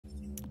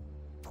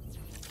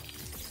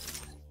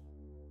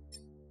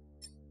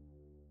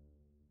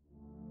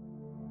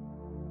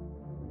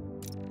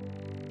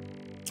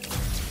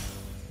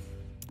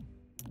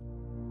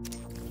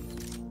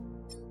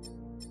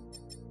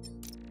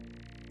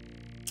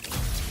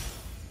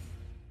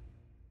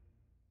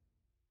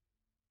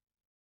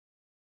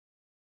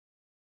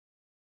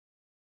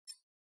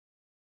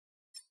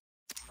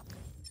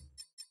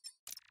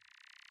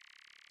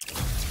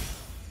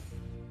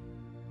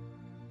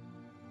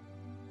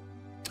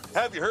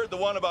Have you heard the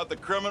one about the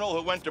criminal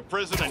who went to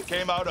prison and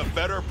came out a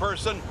better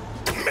person?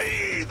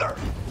 Me either!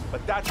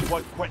 But that's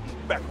what Quentin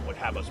Beck would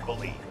have us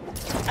believe.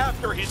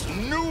 After his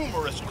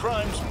numerous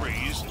crime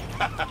sprees,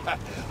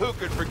 who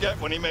could forget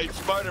when he made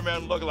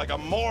Spider-Man look like a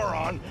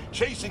moron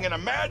chasing an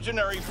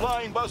imaginary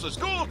flying bus of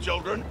school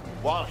children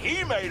while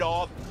he made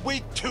off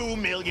with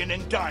 $2 million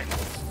in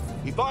diamonds?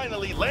 He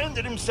finally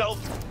landed himself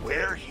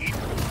where he...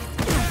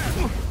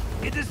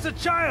 It is the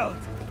child!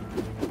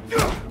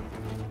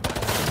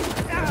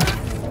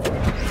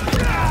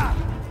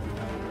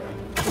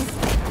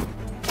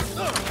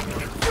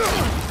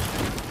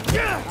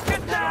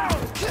 Get down!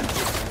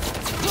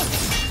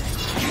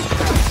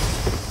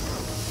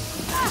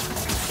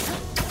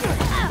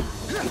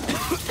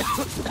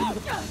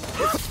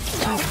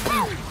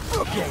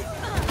 Okay.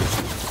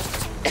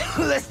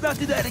 Let's not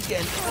do that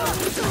again.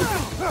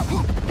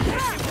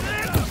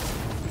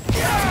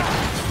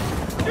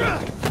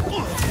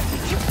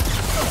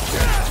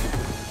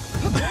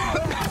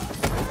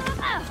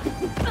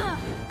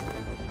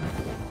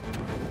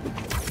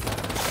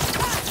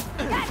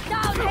 Get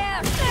down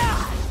here!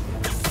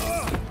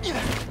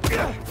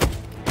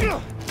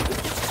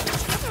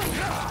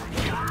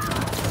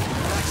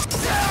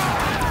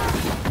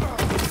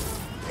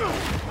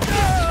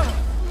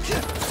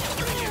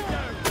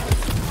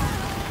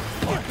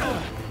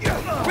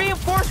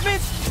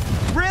 Reinforcements?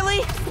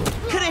 Really?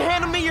 Couldn't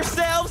handle me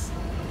yourselves?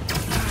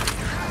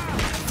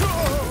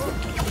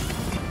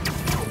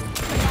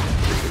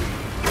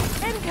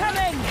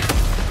 Incoming!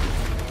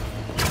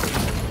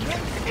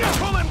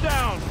 Pull him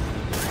down!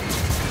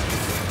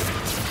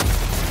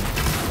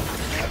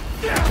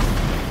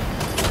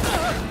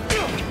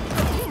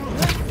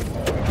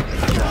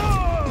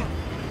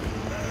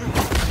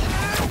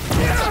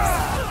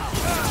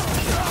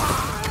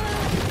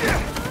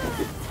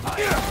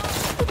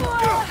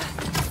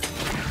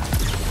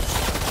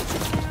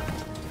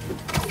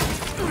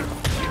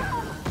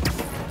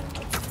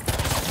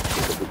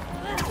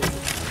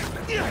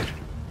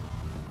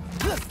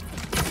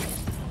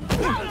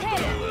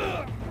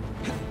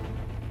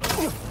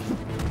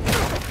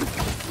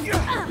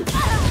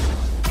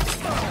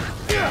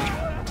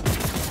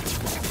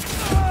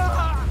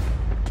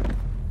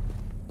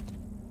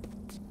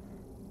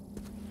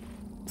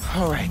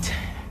 All right.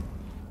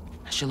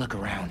 I should look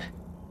around.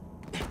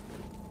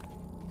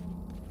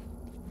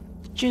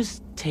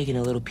 Just taking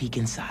a little peek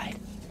inside.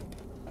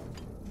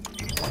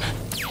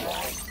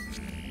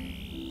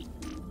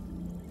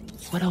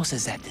 What else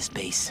is at this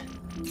base?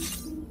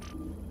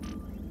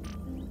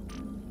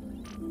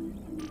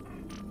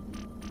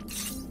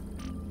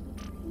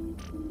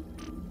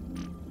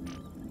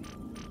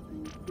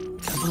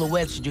 A couple of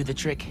webs should do the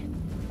trick.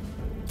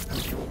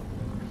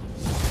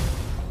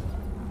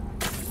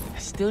 I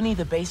still need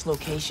the base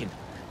location.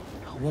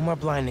 One more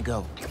blind to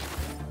go.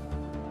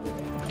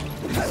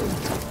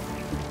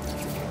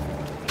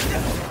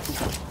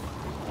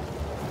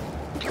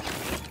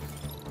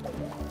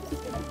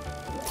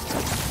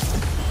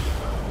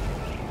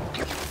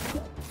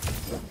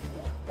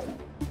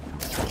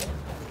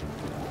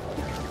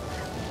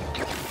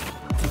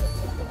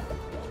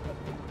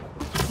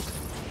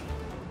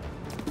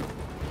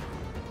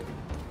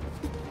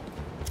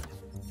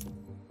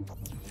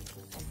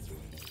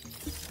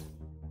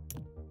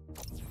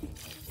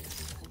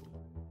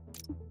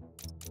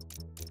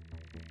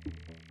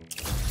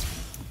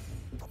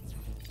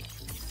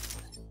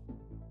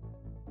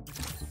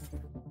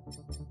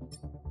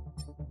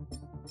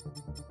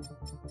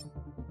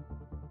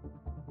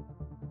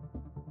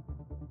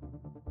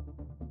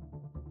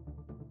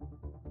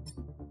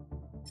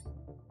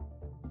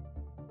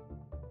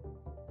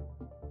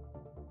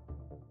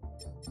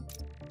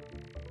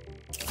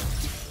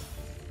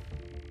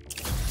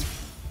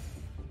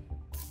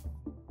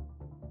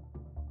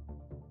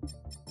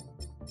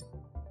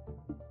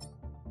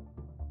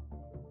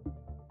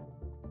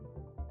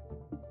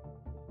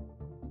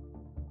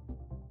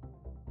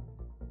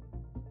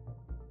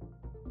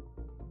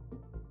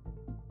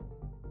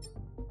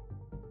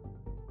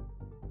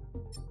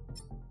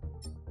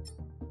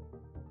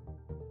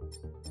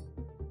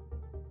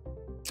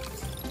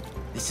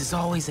 This is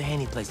always a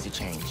handy place to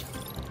change.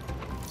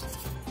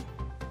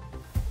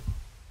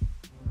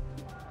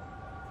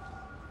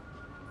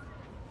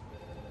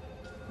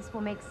 This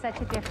will make such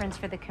a difference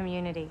for the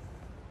community.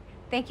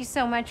 Thank you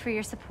so much for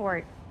your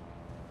support.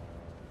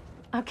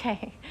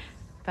 Okay,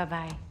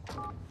 bye-bye.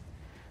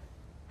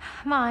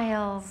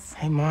 Miles.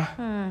 Hey, Ma.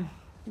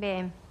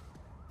 Ven,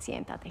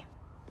 siéntate.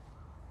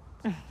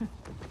 I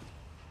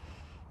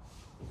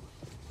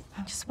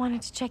just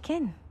wanted to check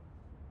in,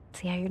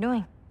 see how you're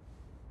doing.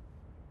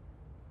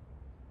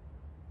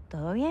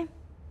 ¿Todo bien?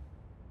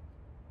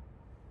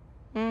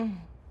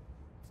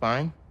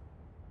 Fine.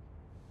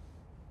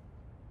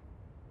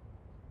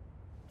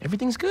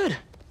 Everything's good.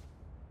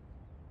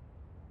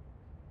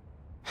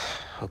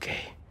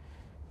 Okay.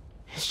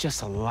 It's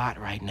just a lot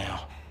right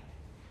now.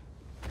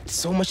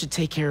 So much to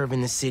take care of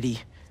in the city.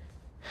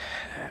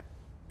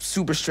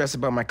 Super stressed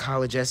about my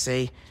college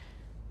essay.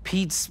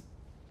 Pete's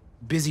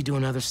busy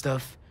doing other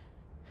stuff.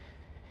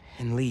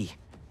 And Lee.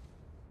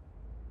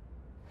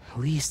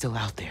 Lee is still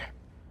out there.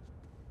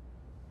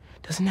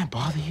 Doesn't that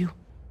bother you?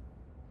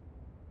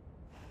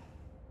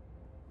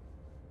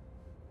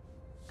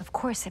 Of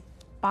course it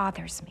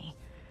bothers me.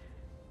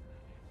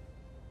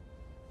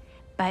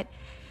 But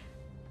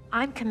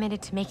I'm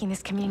committed to making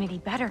this community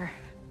better.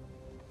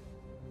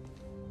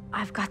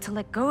 I've got to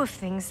let go of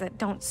things that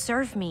don't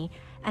serve me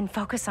and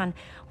focus on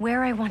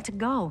where I want to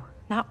go,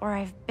 not where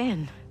I've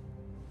been.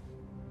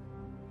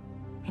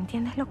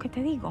 ¿Entiendes lo que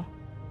te digo?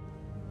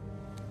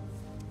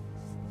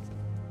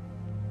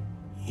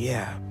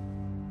 Yeah.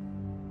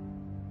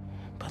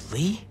 But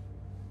Lee?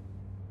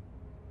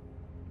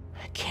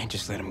 I can't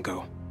just let him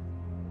go.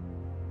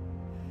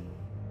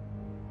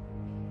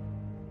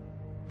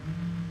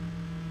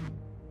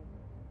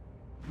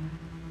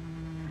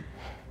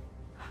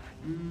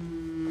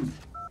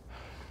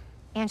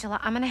 Angela,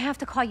 I'm gonna have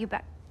to call you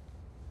back.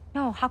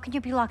 No, how can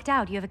you be locked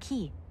out? You have a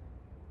key.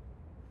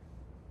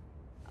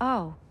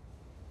 Oh.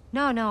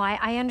 No,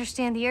 I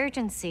understand the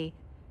urgency.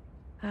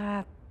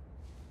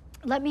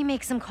 Let me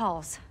make some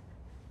calls.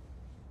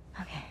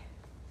 Okay.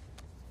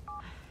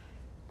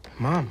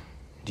 Mom,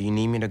 do you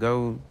need me to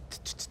go?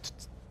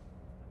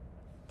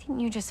 Didn't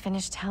you just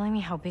finish telling me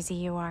how busy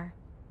you are?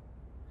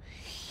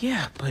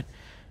 Yeah, but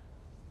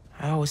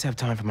I always have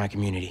time for my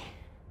community.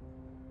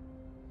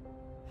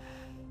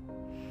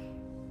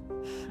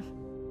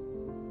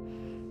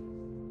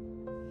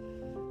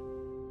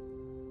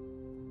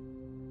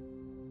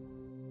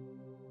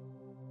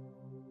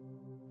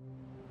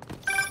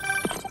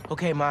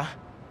 Okay, Ma.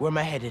 Where am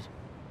I headed?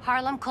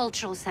 Harlem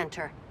Cultural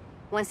Center,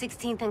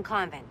 116th and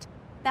Convent.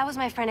 That was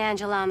my friend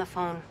Angela on the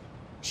phone.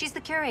 She's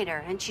the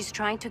curator, and she's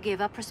trying to give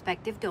a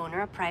prospective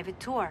donor a private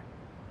tour.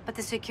 But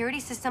the security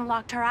system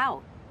locked her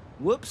out.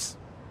 Whoops.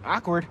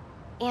 Awkward.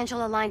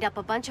 Angela lined up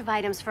a bunch of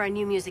items for a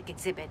new music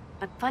exhibit,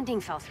 but funding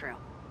fell through.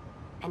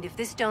 And if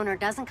this donor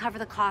doesn't cover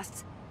the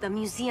costs, the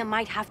museum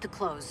might have to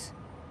close.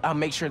 I'll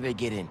make sure they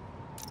get in.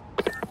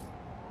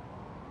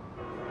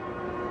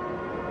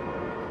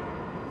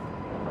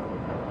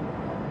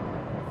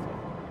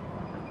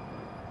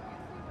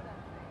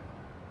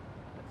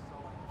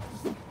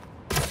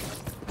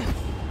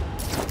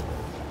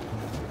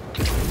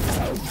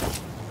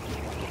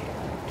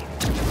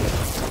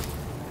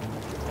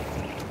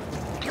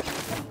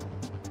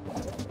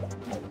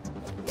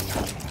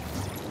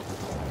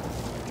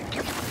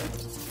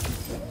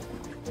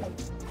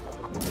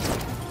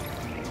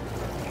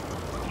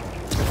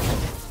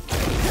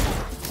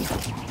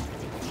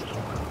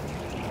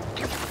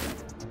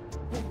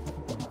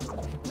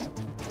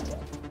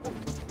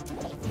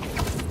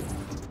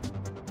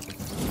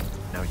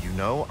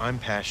 I'm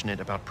passionate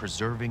about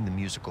preserving the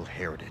musical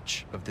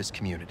heritage of this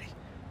community.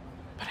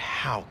 But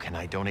how can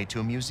I donate to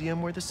a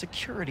museum where the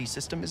security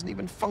system isn't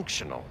even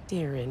functional?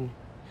 Darren,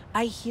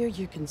 I hear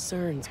your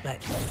concerns, but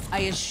I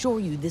assure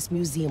you this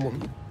museum will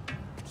be...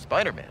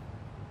 Spider-Man.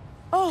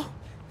 Oh,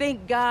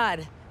 thank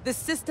God. The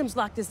system's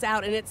locked us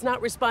out and it's not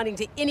responding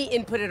to any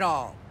input at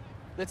all.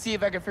 Let's see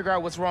if I can figure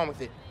out what's wrong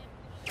with it.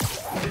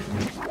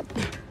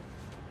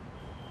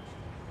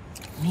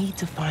 Need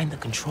to find the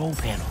control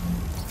panel.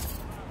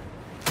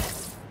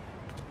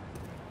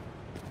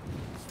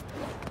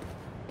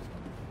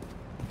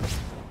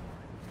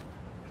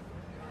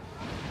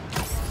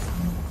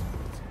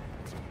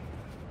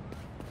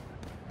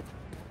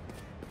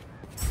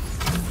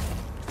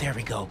 There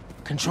we go.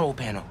 Control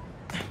panel.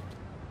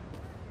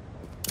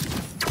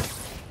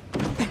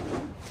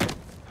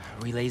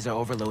 Relays are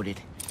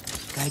overloaded.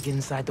 Gotta get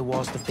inside the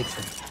walls to fix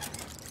them.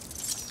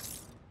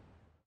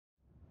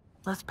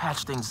 Let's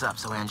patch things up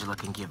so Angela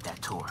can give that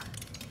tour.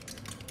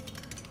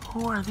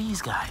 Who are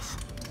these guys?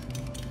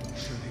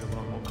 Sure the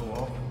alarm will go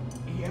off.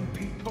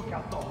 EMP took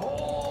out the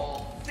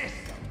whole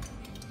system.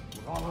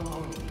 We're all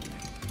alone.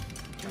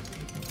 Just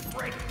need to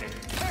break this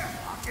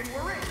padlock and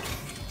we're in.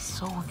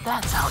 So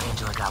that's how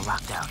Angela got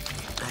locked out.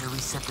 Better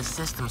reset the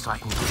system so I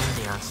can get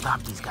in there and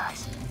stop these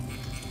guys.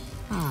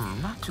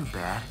 Not too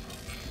bad.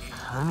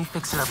 Let me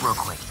fix it up real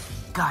quick.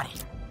 Got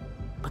it.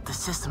 But the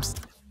system's...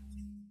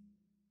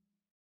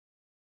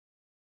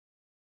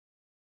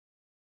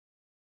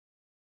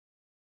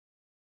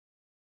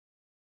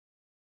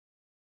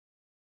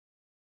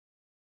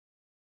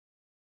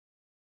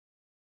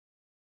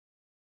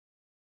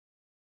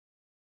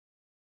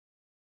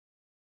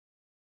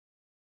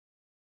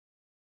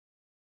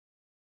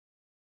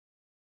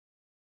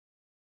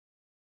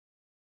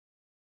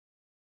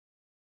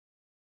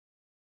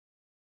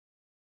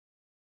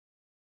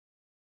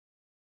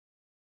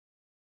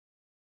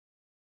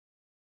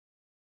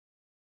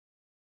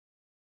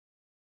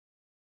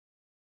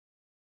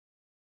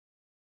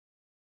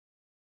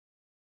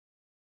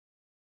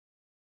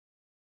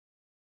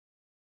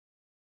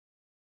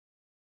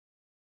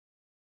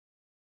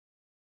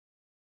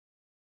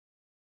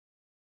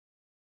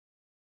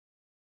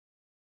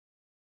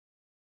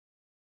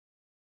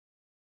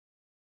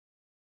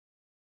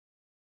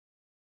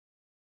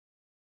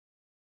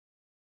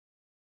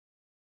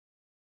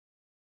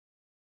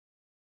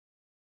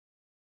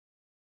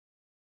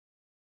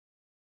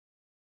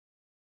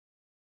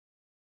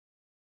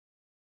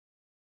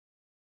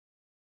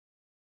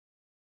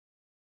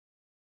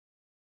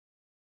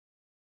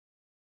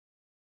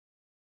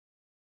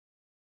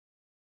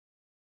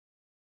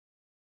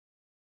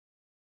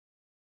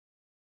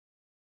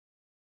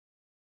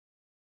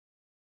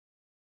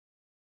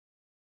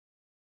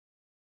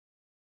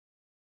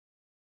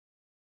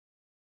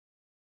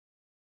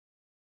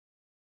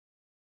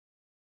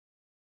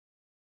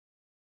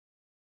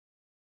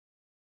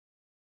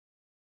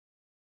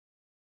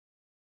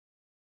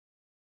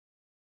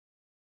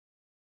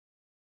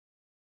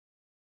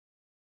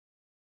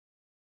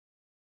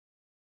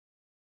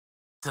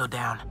 Still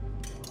down.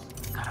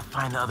 Gotta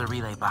find the other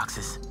relay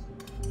boxes.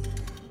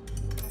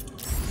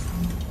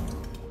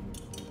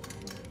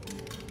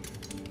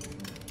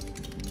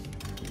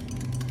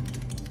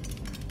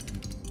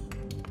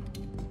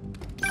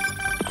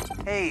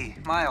 Hey,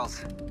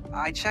 Miles.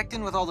 I checked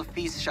in with all the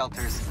feast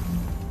shelters.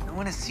 No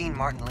one has seen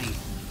Martin Lee.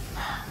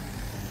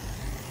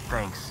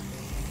 Thanks.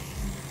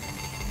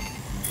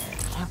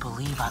 Can't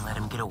believe I let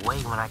him get away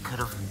when I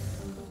could've...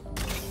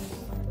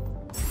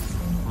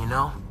 You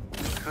know?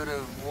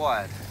 Could've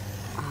what?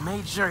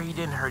 Made sure he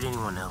didn't hurt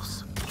anyone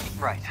else.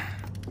 Right.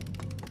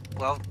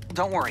 Well,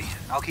 don't worry.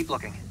 I'll keep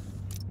looking.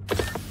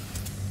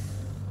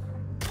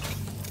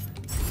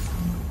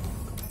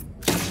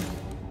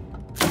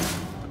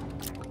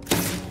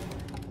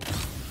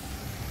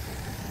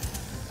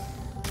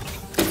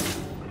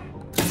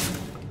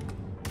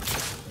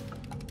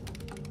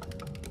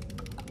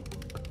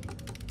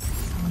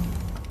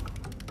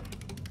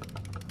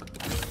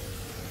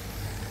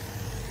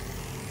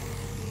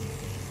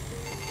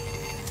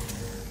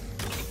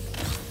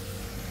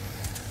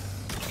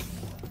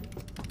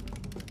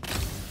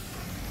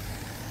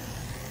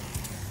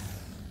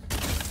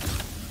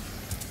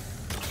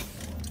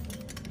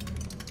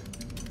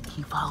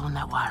 Keep following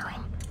that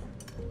wiring.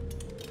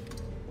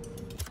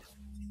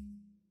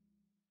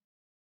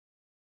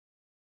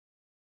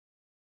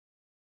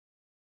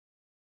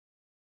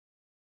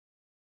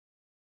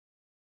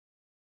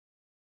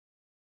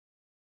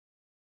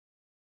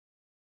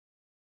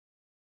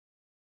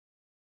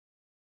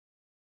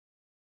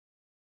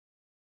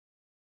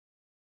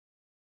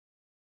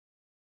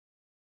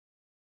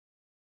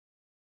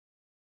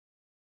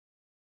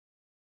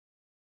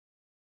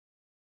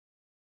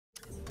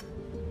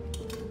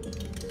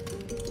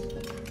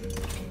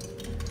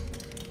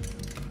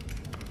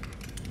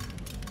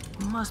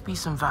 Must be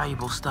some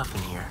valuable stuff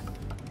in here.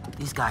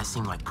 These guys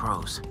seem like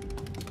pros.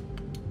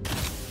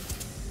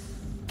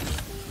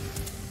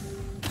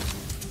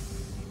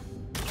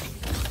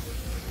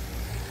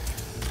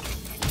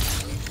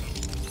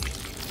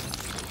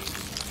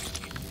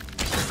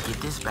 Let's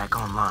get this back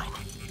online.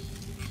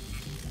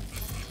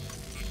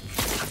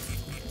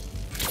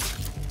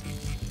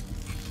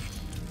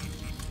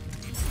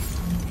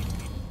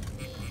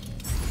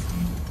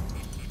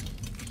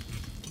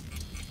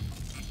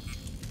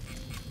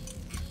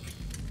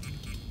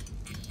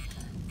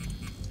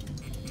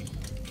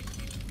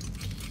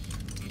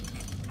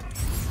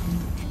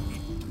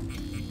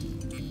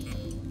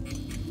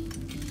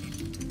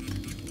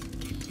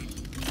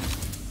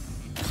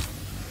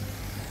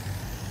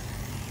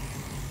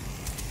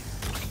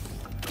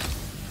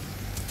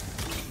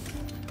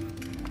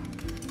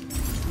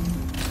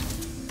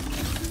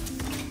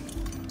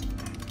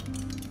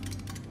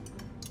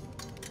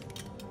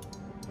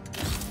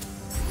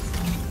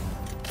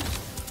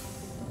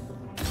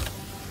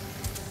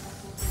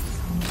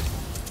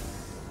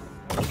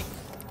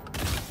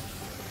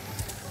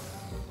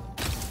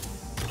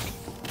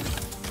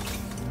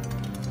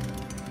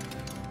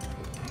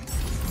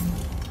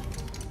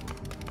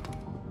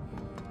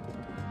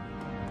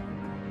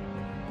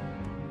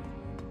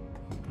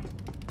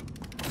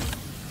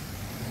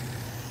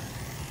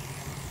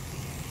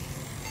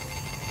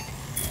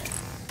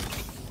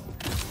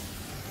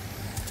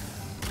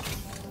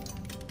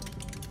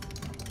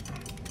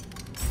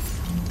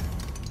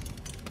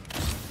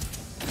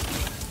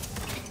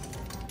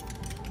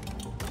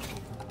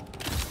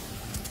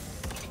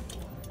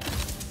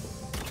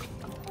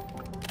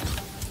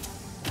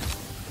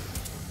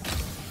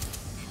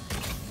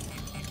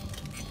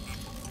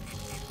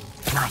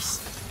 Nice.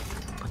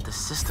 But the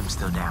system's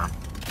still down.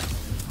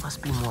 Must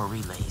be more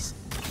relays.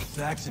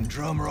 Sax and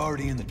drum are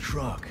already in the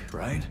truck,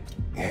 right?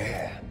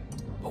 Yeah,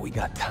 but we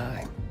got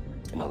time.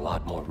 And a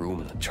lot more room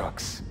in the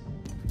trucks.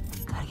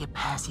 Gotta get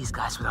past these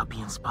guys without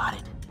being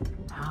spotted.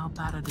 How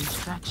about a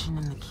distraction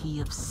in the key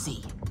of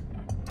C?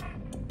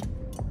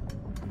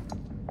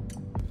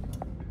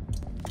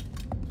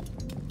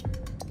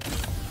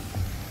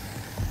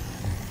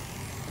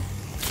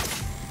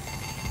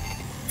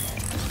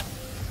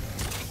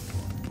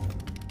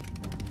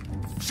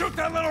 Shoot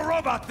that little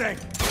robot thing!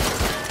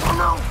 Oh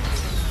no!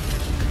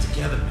 Keep it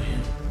together,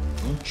 man.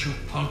 Don't you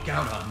punk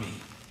out on me.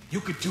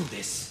 You could do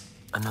this.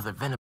 Another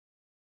Venom.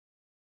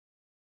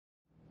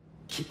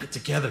 Keep it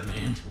together,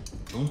 man.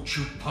 Don't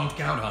you punk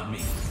out on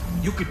me.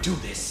 You could do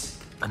this.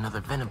 Another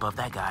Venom above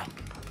that guy.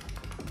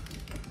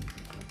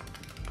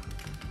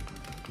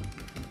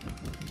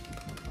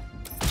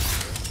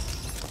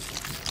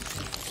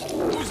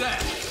 Who's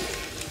that?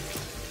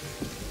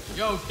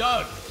 Yo,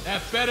 Doug,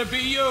 that better be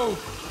you.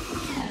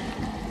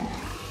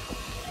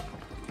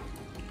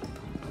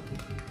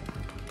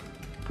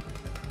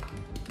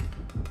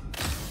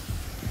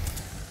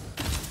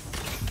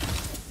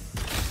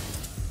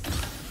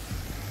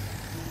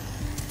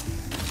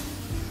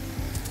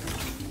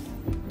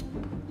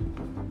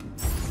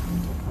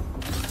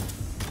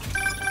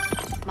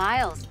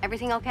 Miles,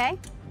 everything okay?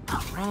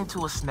 I ran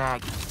into a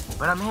snag,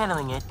 but I'm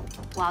handling it.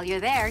 While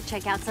you're there,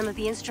 check out some of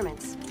the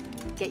instruments.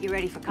 Get you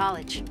ready for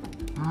college.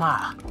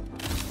 Ma,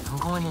 I'm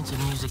going into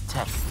music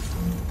tech.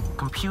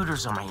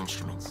 computers are my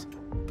instruments.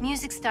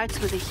 Music starts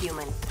with a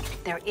human,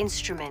 their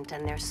instrument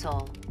and their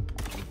soul.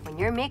 When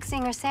you're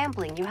mixing or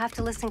sampling, you have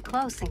to listen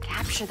close and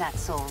capture that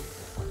soul.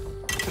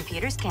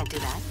 Computers can't do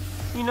that.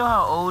 You know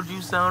how old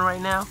you sound right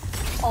now?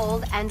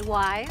 Old and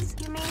wise,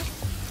 you mean?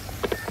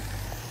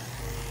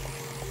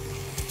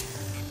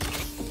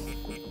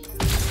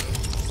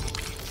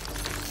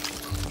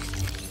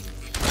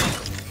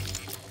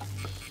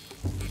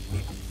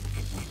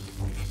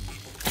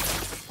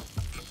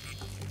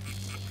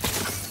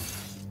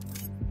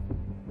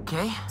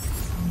 Okay,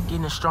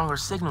 getting a stronger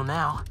signal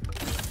now.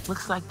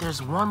 Looks like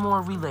there's one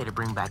more relay to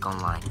bring back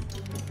online.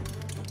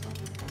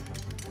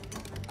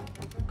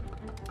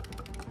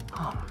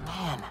 Oh,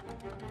 man.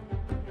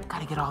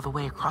 Gotta get all the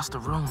way across the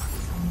room.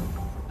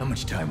 How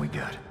much time we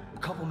got? A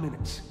couple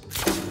minutes.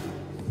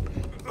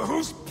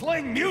 Who's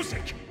playing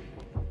music?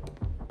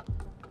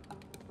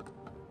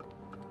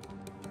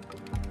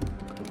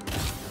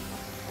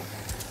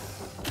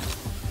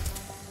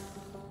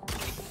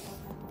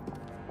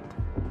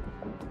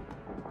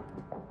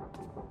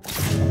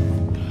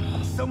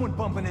 Someone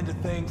bumping into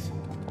things?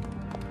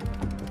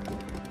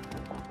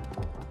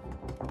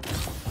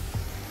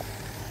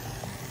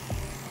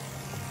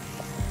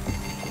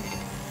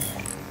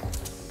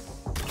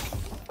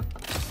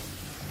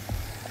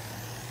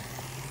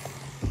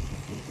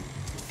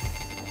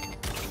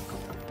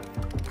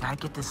 Gotta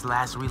get this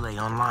last relay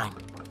online,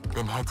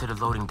 then head to the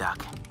loading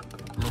dock.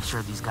 Make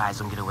sure these guys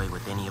don't get away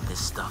with any of this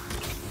stuff.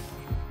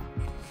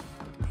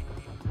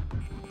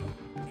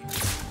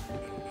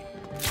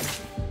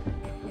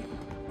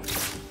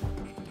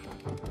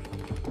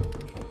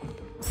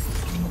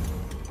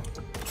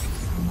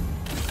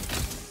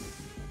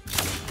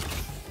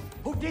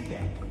 Who did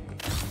that?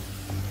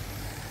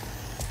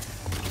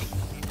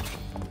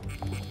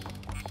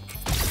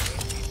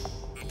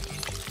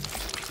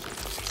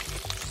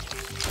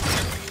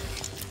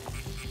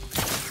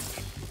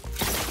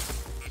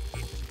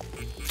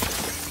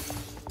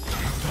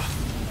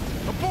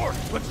 Abort!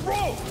 Let's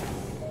roll!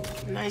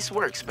 Nice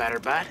work,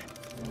 Spatterbot.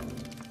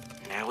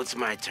 Now it's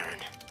my turn.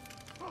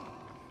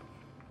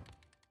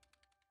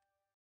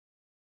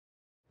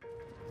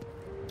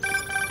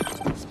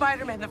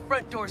 Spider-Man, the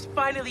front door's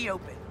finally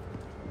open.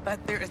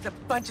 But there is a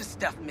bunch of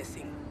stuff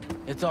missing.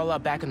 It's all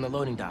up back in the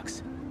loading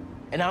docks.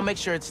 And I'll make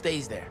sure it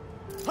stays there.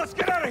 Let's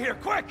get out of here,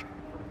 quick!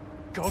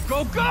 Go,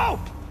 go, go!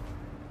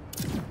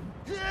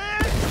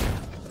 Check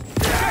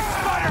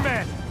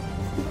Spider-Man!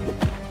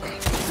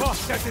 Boss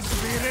said this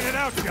would be an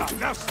in-and-out job.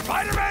 Now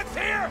Spider-Man's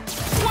here!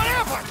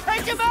 Whatever!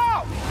 Take him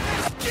out!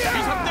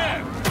 He's up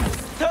there!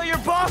 Tell your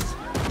boss,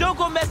 don't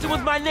go messing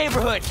with my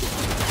neighborhood!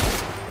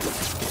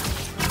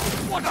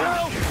 Watch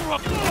out!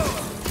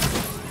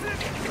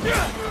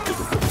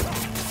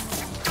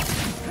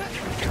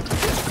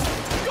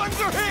 Guns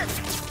are hit!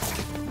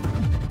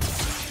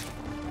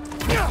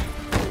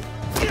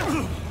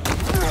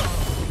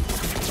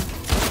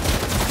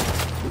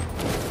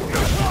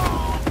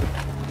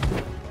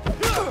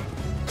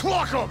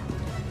 Clock him!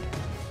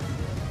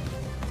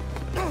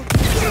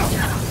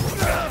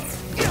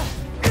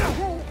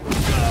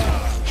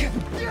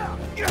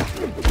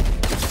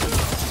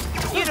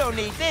 You don't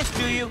need this,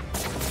 do you?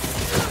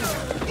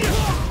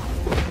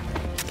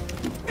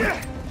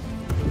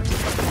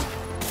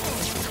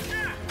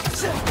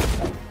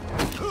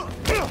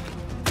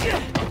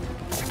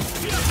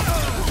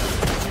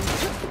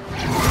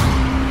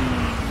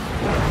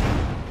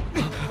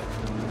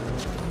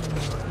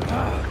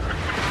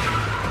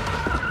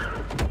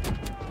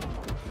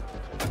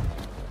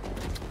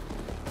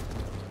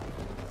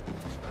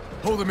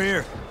 Hold him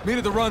here. Meet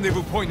at the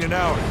rendezvous point in an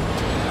hour.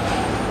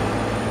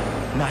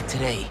 Not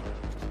today.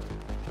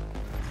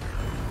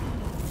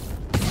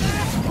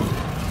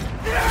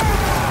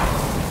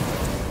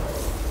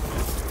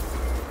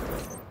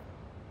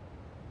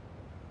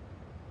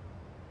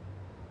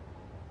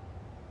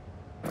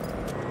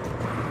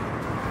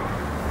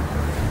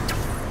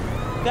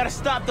 Gotta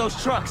stop those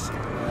trucks.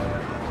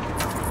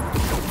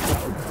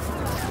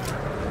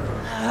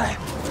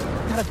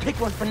 Gotta pick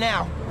one for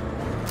now.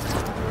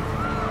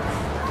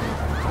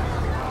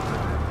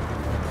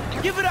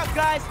 Give it up,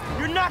 guys!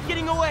 You're not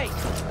getting away!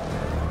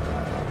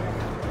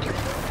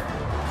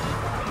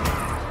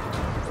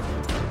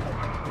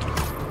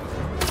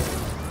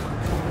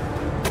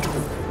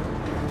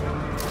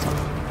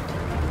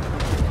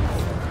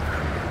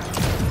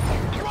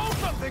 Throw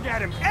something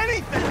at him!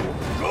 Anything!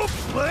 Go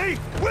play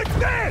with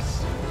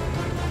this!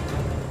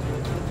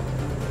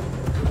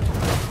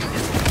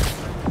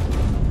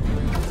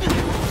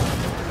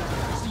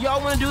 So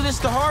y'all wanna do this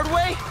the hard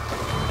way?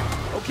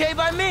 Okay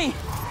by me!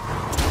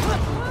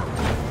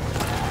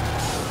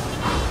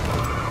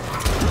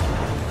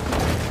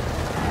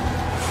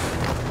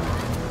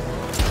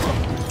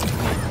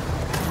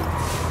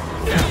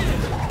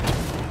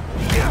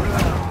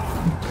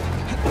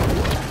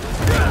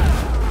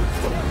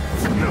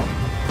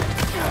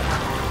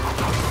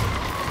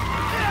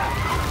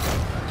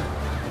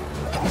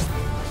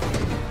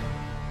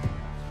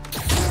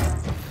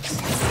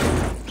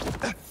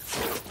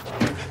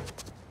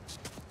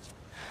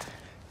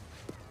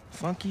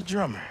 funky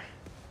drummer.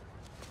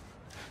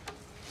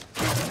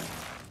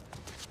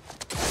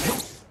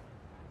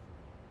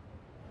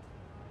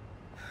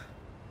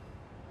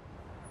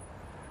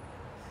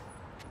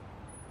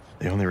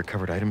 They only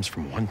recovered items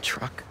from one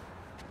truck?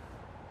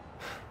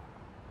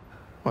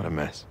 What a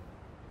mess.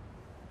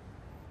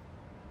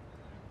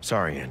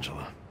 Sorry,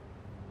 Angela.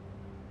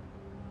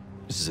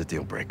 This is a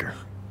deal breaker.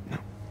 No.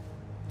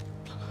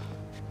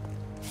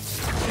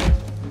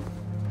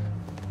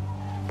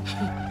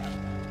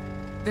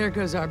 There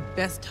goes our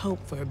best hope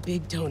for a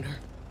big donor.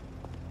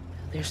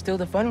 There's still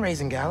the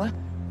fundraising gala.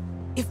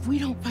 If we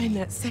don't find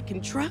that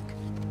second truck,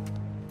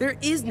 there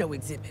is no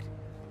exhibit.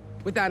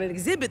 Without an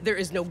exhibit, there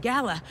is no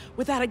gala.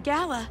 Without a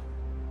gala,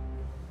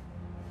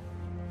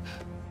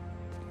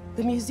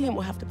 the museum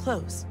will have to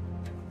close.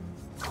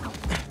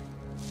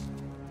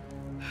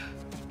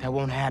 That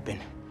won't happen.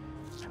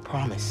 I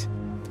promise.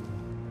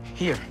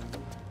 Here.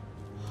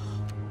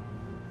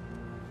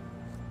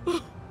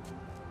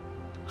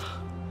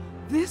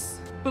 This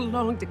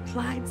belonged to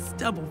Clyde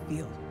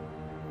Stubblefield.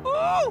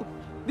 Ooh!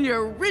 The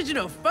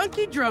original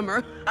funky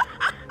drummer.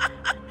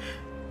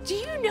 Do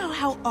you know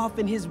how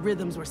often his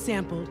rhythms were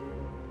sampled?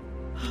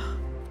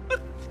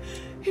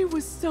 He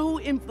was so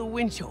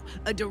influential.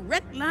 A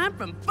direct line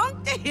from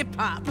funk to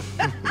hip-hop.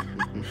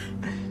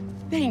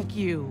 Thank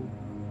you.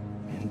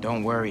 And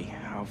don't worry,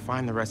 I'll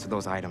find the rest of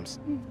those items.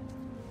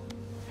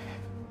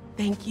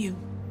 Thank you.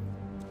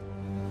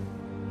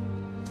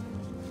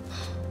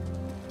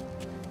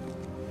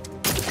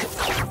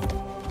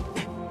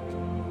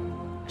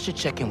 I should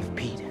check in with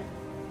Pete.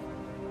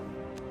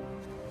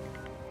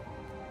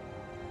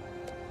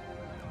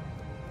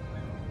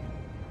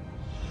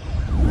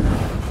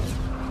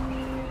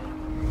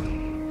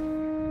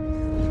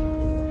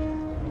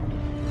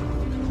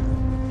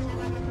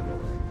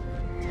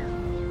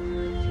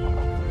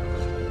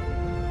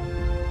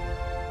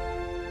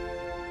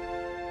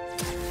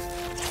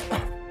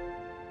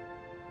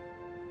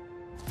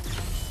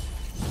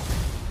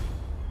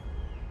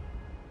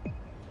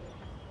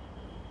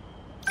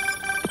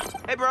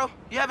 Hey, bro,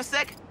 you have a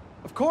sec?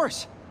 Of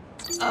course.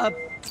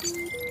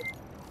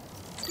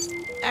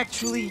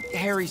 Actually,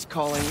 Harry's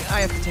calling. I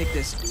have to take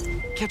this.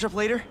 Catch up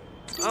later?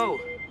 Oh,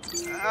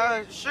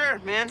 sure,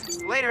 man.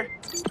 Later.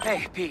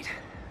 Hey, Pete.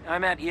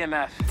 I'm at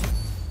EMF.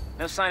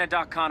 No sign of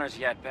Doc Connors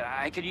yet, but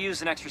I could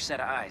use an extra set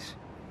of eyes.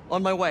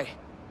 On my way.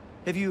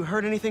 Have you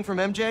heard anything from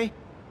MJ?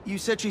 You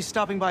said she's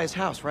stopping by his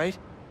house, right?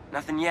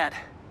 Nothing yet.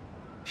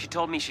 She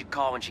told me she'd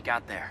call when she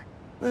got there.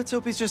 Let's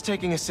hope he's just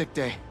taking a sick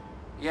day.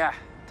 Yeah,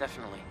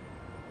 definitely.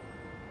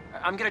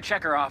 I'm gonna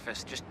check her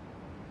office. Just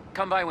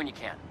come by when you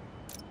can.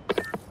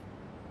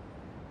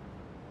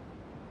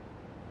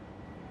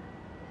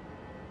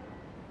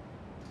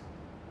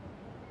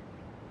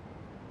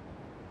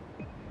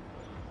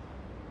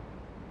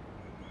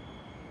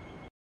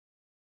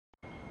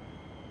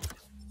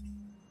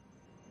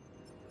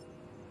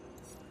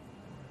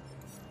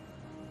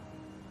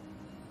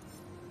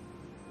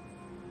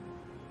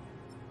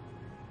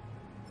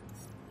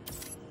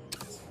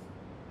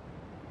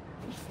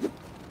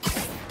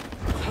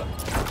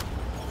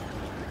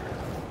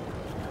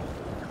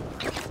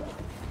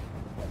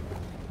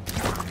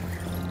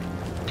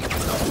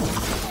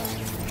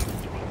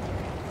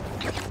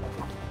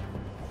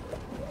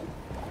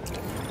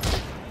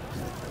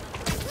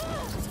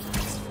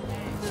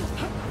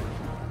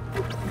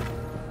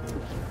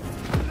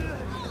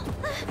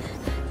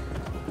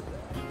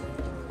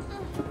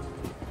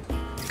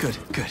 Good,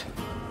 good.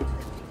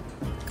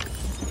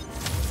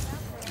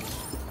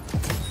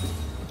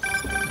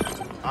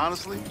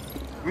 Honestly,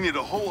 we need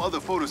a whole other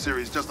photo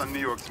series just on New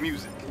York's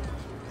music.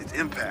 Its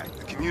impact,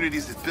 the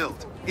communities it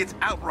built. It's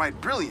outright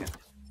brilliant.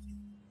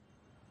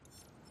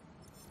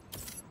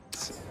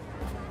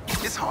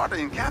 It's hard to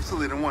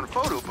encapsulate in one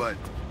photo, but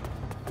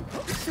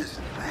this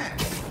isn't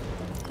bad.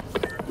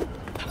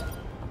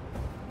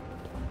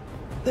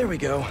 There we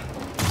go.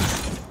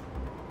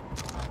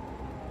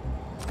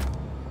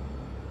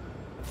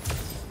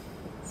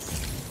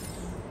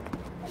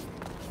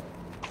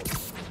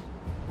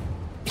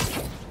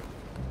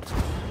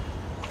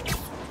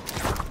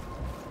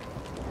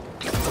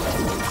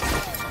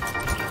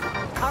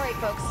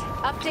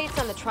 Updates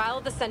on the trial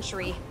of the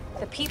century.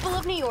 The people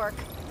of New York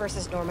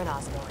versus Norman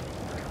Osborn.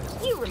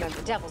 You remember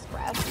Devil's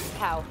Breath,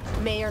 how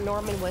Mayor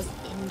Norman was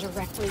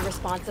indirectly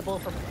responsible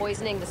for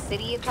poisoning the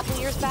city a couple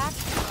years back?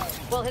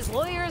 Well, his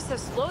lawyers have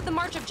slowed the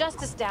march of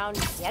justice down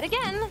yet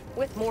again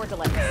with more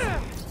delays.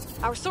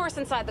 Our source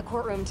inside the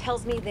courtroom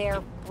tells me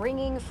they're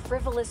bringing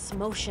frivolous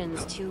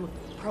motions to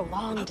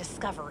prolong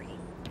discovery.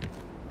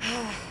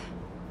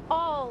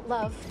 All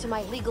love to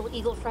my legal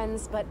eagle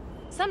friends, but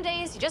some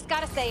days you just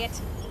gotta say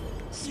it.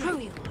 Screw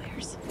you,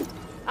 lawyers.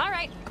 All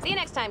right, see you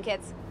next time,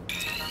 kids.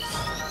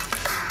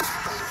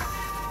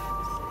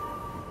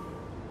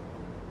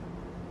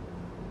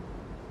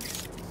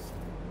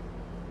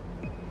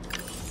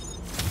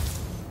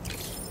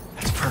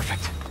 That's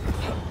perfect.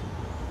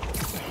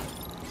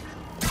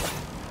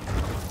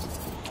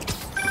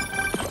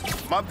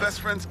 My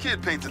best friend's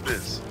kid painted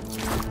this.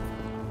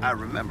 I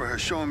remember her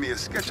showing me a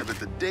sketch of it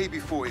the day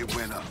before it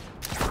went up.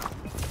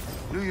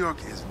 New York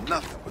is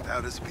nothing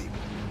without its people.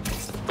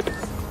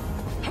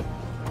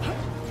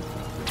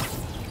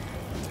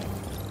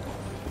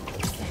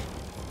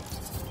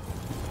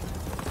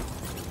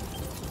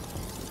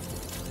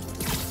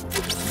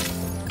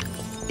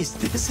 Is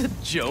this a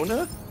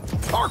Jonah?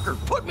 Parker,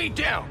 put me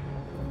down!